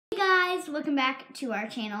welcome back to our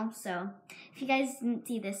channel. So, if you guys didn't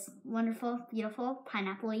see this wonderful, beautiful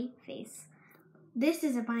pineapple-y face. This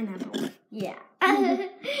is a pineapple. Yeah. Does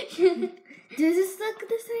this look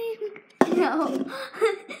the same? No.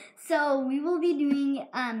 So, we will be doing,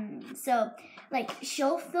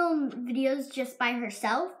 she'll film videos just by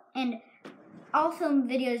herself, and I'll film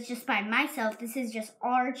videos just by myself. This is just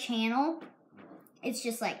our channel. It's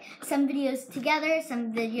just like some videos together,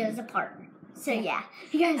 some videos apart. So yeah,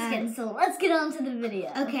 you guys so let's get on to the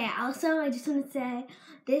video. Okay, also I just want to say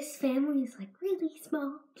this family is like really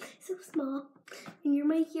small, so small, and you're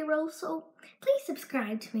my hero, so please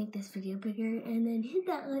subscribe to make this video bigger and then hit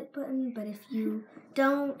that like button. But if you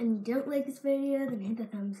don't and you don't like this video, then hit the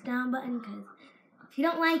thumbs down button, because if you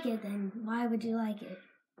don't like it, then why would you like it?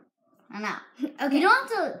 I know. Okay. You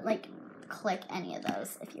don't have to click any of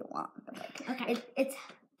those if you want. But, okay.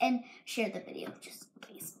 And share the video, just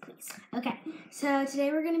please. Okay, so today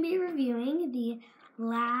we're going to be reviewing the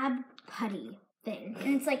lab putty thing.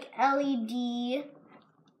 And it's like LED.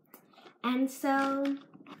 And so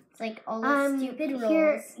it's like all the stupid rules.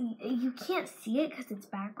 Here, you can't see it because it's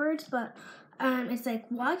backwards, but it's like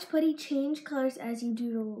watch putty change colors as you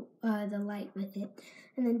doodle the light with it.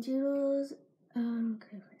 And then doodles,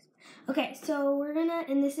 okay, so we're gonna,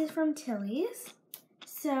 and this is from Tilly's.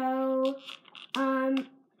 So,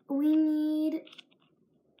 we need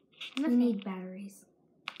batteries.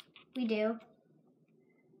 We do.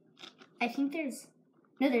 I think there's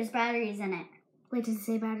batteries in it. Wait, does it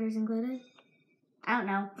say batteries included? I don't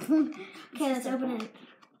know. Okay, let's open it.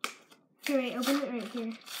 Here, wait, open it right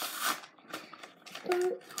here.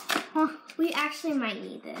 We actually might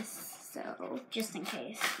need this, so just in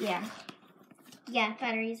case. Yeah. Yeah,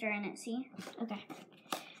 batteries are in it, see? Okay.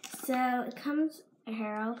 So it comes,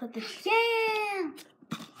 here, I'll put the... Yeah!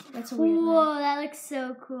 That's a weird one. Whoa, that looks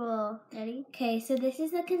so cool. Ready? Okay, so this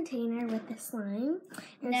is the container with the slime.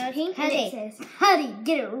 And no, it's pink and it says... Huddy,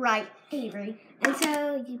 get it right, Avery. And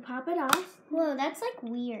so you pop it off. Whoa, that's like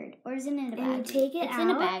weird. Or is it in a bag? And you take it out, in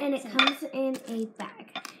a bag. And it comes in a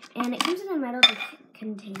bag. And it comes in a metal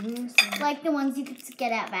container. So like the ones you could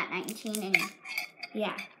get at Bat 19. And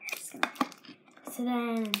yeah. So then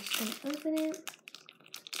I'm just going to open it.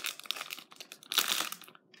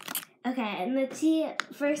 Okay, and let's see.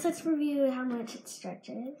 First, let's review how much it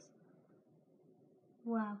stretches.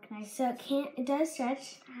 Wow, can I? So it does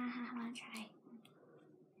stretch. I want to try.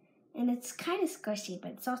 And it's kind of squishy,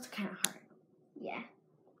 but it's also kind of hard. Yeah.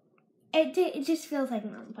 It just feels like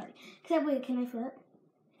normal putty. Except, wait, can I feel it?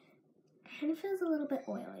 Kind of feels a little bit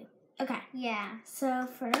oily. Okay. Yeah. So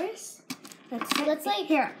first, let's let's split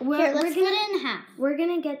it in half. We're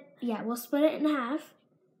gonna we'll split it in half.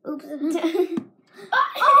 Oops.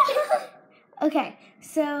 Okay,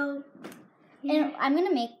 so and I'm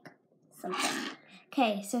gonna make something.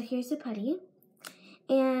 Okay, so here's the putty,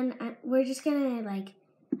 and we're just gonna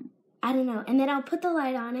I don't know, and then I'll put the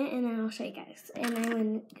light on it, and then I'll show you guys, and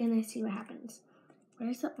I'm gonna see what happens.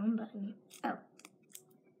 Where's the on button? Oh.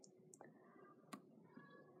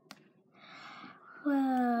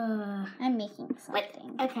 Whoa. I'm making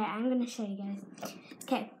something. Okay, I'm gonna show you guys.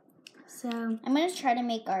 Okay, so I'm gonna try to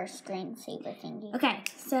make our screensaver thingy. Okay,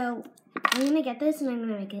 so I'm gonna get this and I'm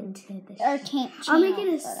gonna make it into this. I'll make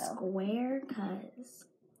it a square because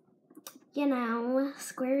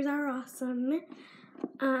squares are awesome.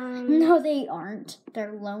 No, they aren't.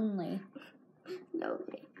 They're lonely. No,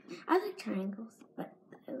 I like triangles, but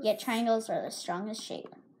yeah, triangles are the strongest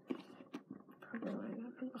shape. Probably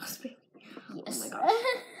not from Boss Baby. Yes. Oh my gosh.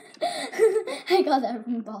 I got that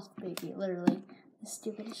from Boss Baby, literally. The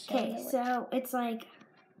stupidest shape. Okay, so it's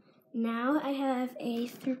now I have a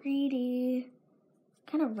 3D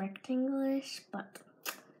kind of rectangle-ish, but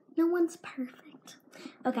no one's perfect.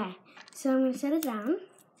 Okay, so I'm gonna set it down.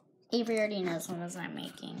 Avery already knows what I'm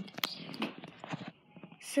making.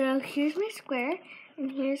 So here's my square,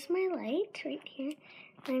 and here's my light right here.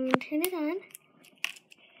 I'm gonna turn it on.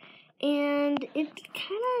 And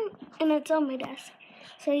it's on my desk.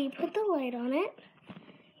 So you put the light on it,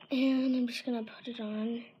 and I'm just gonna put it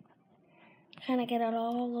on. Kind of get it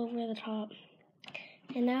all over the top.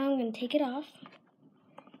 And now I'm gonna take it off,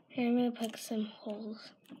 and I'm gonna put some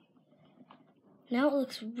holes. Now it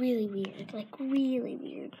looks really weird, really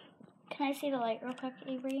weird. Can I see the light real quick,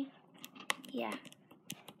 Avery? Yeah.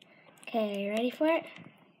 Okay, ready for it?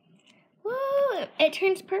 Woo! It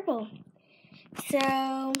turns purple. So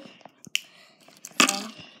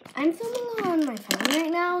I'm filming on my phone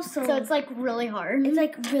right now, so it's really hard.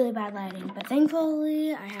 It's really bad lighting, but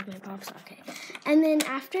thankfully I have my pops. Okay. And then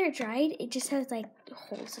after it dried, it just has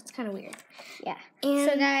holes. It's kind of weird. Yeah. And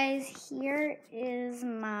so guys, here is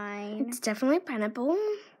mine. It's definitely pineapple.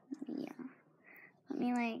 Yeah.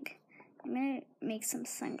 me like, I'm gonna make some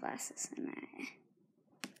sunglasses in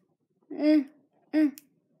that.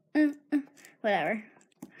 Whatever.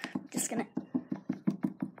 Just gonna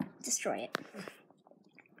destroy it.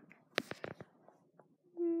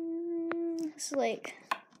 Just like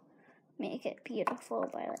make it beautiful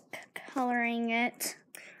by like coloring it.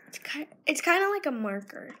 It's kind of like a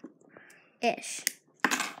marker. Ish.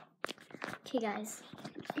 Okay, guys.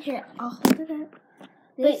 Here, I'll hold it up.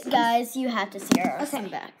 Wait, guys, you have to see our awesome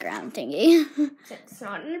background thingy. It's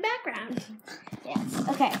not in the background. Yes.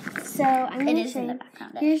 Okay, so I'm going to show in the you.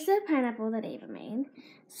 background. Here's the pineapple that Ava made.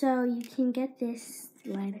 So you can get this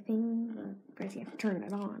light thing. First, you have to turn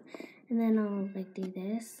it on. And then I'll like do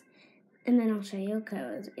this. And then I'll show you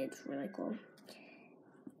because it's really cool.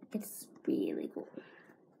 It's really cool.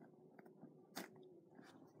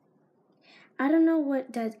 I don't know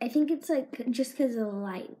what does. I think it's like just because of the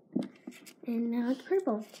light. And now it's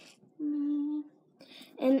purple. And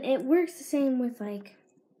it works the same with like.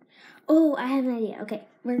 Oh, I have an idea. Okay,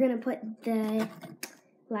 we're gonna put the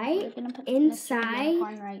light inside.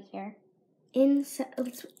 Right here. Inside.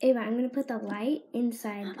 Ava, I'm gonna put the light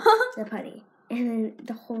inside the putty, and then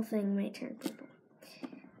the whole thing might turn purple.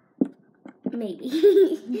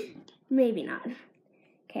 Maybe. Maybe not.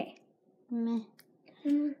 Okay. Meh.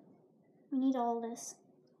 We need all this.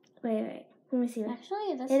 Wait. Let me see.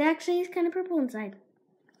 Actually, this. It actually is kind of purple inside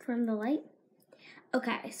from the light.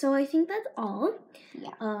 Okay, so I think that's all.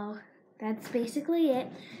 Yeah. That's basically it.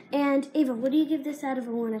 And Ava, what do you give this out of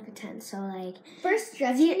a 1 up to 10? So like for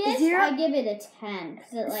stretchiness, I give it a 10.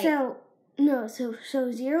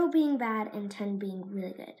 So 0 being bad and 10 being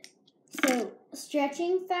really good. So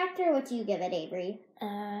stretching factor, what do you give it, Avery?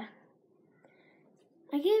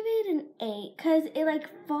 I give it an 8 because it like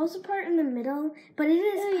falls apart in the middle, but it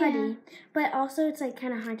is putty. Yeah. But also it's like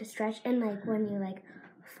kind of hard to stretch, and like when you like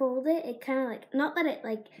fold it, it kind of like, not that it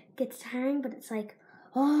like gets tiring, but it's like,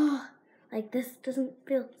 oh, like this doesn't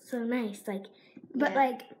feel so nice. Like, but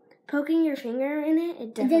like poking your finger in it,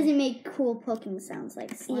 it doesn't make cool poking sounds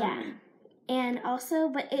like slime. Yeah, and also,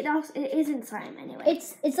 but it isn't slime anyway.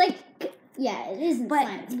 It's like. Yeah, it isn't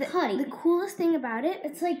slime. It's putty. The coolest thing about it,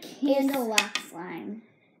 it's like candle wax slime.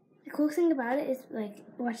 The coolest thing about it is, like,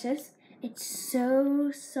 watch this. It's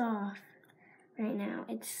so soft right now.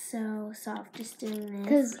 It's so soft just doing this.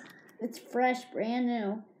 Because it's fresh, brand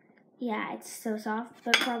new. Yeah, it's so soft,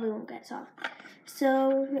 but probably won't get soft.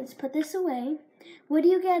 So let's put this away. What do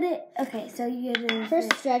you get it? Okay, so you get it. For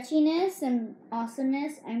stretchiness and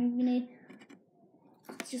awesomeness, I'm going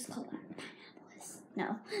to just call that.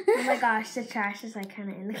 No. Oh my gosh, the trash is like kind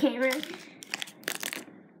of in the camera.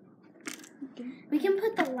 We can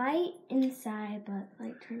put the light inside, but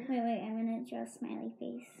like turn it. Wait, I'm gonna draw a smiley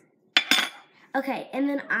face. Okay, and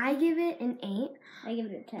then I give it an 8. I give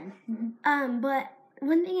it a 10. But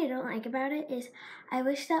one thing I don't like about it is I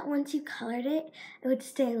wish that once you colored it, it would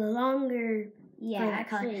stay longer. Yeah,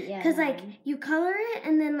 actually, yeah. Because like you color it,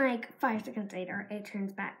 and then like 5 seconds later, it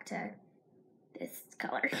turns back to this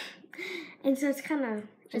color. And so it's kind of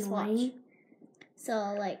just annoying. Watch.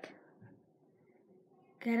 So like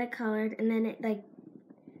get it colored, and then it like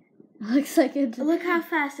looks like it. Look how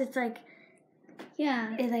fast it's like.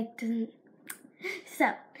 Yeah. It like doesn't.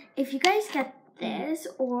 So if you guys get this,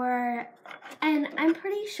 and I'm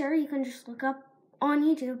pretty sure you can just look up on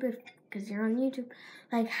YouTube because you're on YouTube,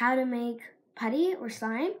 like how to make putty or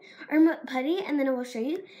slime or putty, and then it will show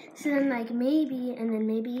you. So then like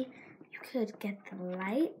maybe could get the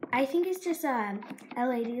light. I think it's just a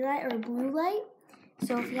LED light or a blue light.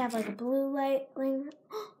 So if you have like a blue light,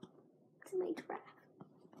 it's my giraffe.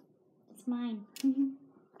 It's mine.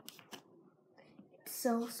 It's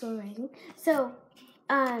so amazing. So,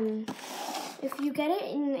 if you get it,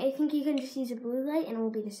 and I think you can just use a blue light and it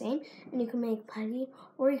will be the same. And you can make putty,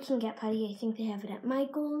 or you can get putty. I think they have it at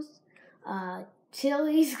Michael's.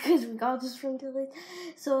 Chili's, because we got this from Chili's.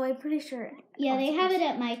 So I'm pretty sure. Yeah, they have it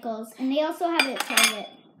at Michael's, and they also have it at Target.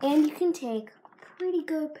 And you can take pretty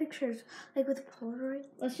good pictures, like with Polaroid.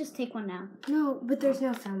 Let's just take one now. No, but there's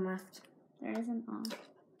no film left. There isn't. Oh.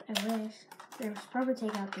 I wish. There was probably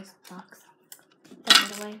take out this box. Throw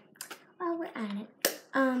it away. While we're at it.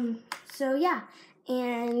 So yeah,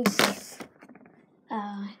 and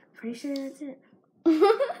I'm pretty sure that's it.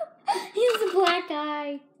 He's a black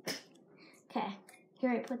guy. Okay,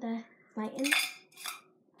 here I put the light in.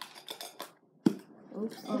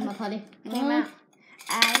 Oops. Oh, my putty. Came out.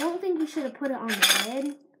 I don't think we should have put it on the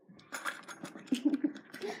lid.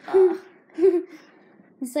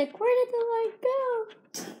 It's like, where did the light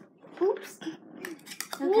go? Oops.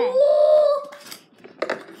 Okay.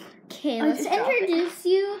 Okay, let's introduce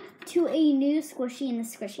you to a new squishy in the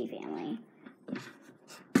Squishy family.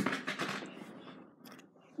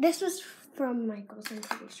 This was from Michael's, I'm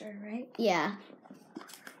pretty sure, right? Yeah.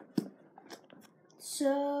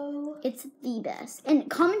 So it's the best. And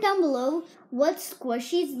comment down below what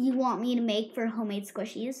squishies you want me to make for homemade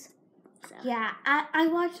squishies. So. Yeah, I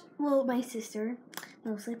watch, well, my sister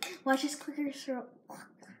mostly watches Cookie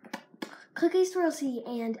Swirl C,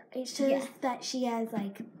 and it shows that she has,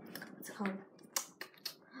 like, what's it called?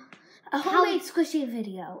 A homemade squishy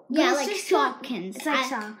video. But yeah, like Shopkins. It's like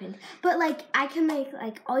Shopkins. But, like, I can make,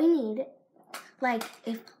 like, all you need, like,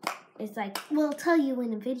 if it's like, we'll tell you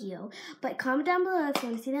in a video. But comment down below if you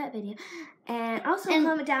want to see that video. And also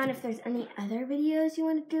comment down if there's any other videos you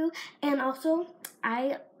want to do. And also,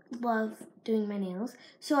 I love doing my nails.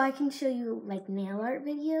 So I can show you, like, nail art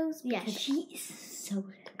videos. Yeah, she's so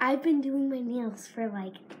good. I've been doing my nails for,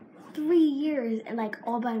 like, 3 years and, like,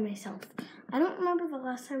 all by myself. I don't remember the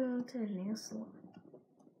last time I went to a nail salon.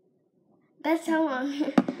 That's how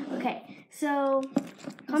long. Okay, so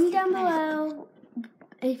comment down below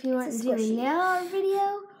if you want to do a nail art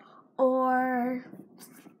video or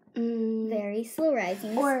very slow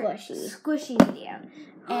rising squishy video.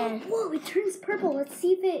 And whoa, it turns purple. Let's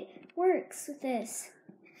see if it works with this.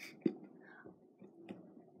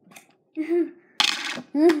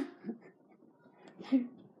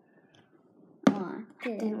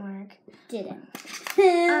 Didn't work.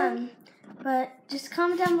 Didn't. But just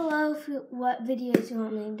comment down below what videos you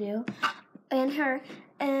want me to do and her.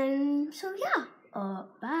 And so yeah.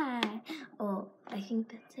 Bye. I think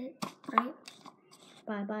that's it, right?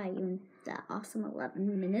 Bye-bye, you in that awesome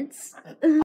 11 minutes.